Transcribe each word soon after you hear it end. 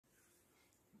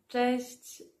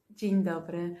Cześć, dzień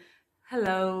dobry.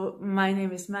 Hello, my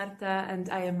name is Marta and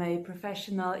I am a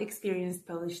professional, experienced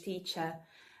Polish teacher.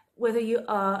 Whether you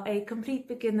are a complete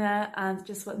beginner and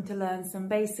just want to learn some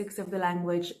basics of the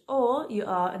language, or you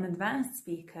are an advanced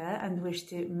speaker and wish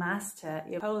to master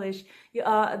your Polish, you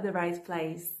are at the right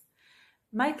place.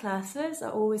 My classes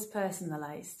are always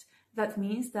personalized. That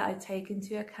means that I take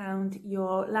into account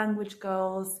your language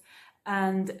goals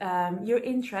and your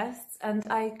interests, and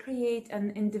I create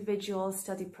an individual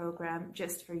study program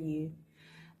just for you.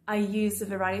 I use a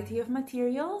variety of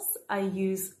materials. I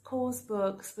use course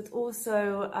books, but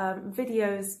also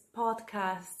videos,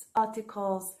 podcasts,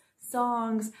 articles,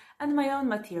 songs, and my own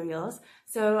materials.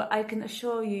 So I can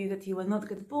assure you that you will not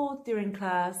get bored during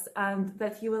class and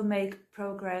that you will make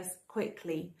progress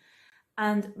quickly.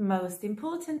 And most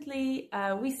importantly,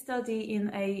 we study in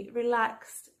a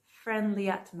relaxed, friendly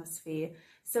atmosphere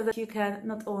so that you can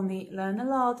not only learn a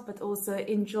lot, but also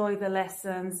enjoy the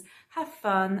lessons, have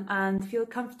fun, and feel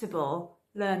comfortable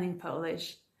learning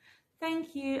Polish.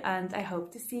 Thank you, and I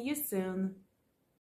hope to see you soon.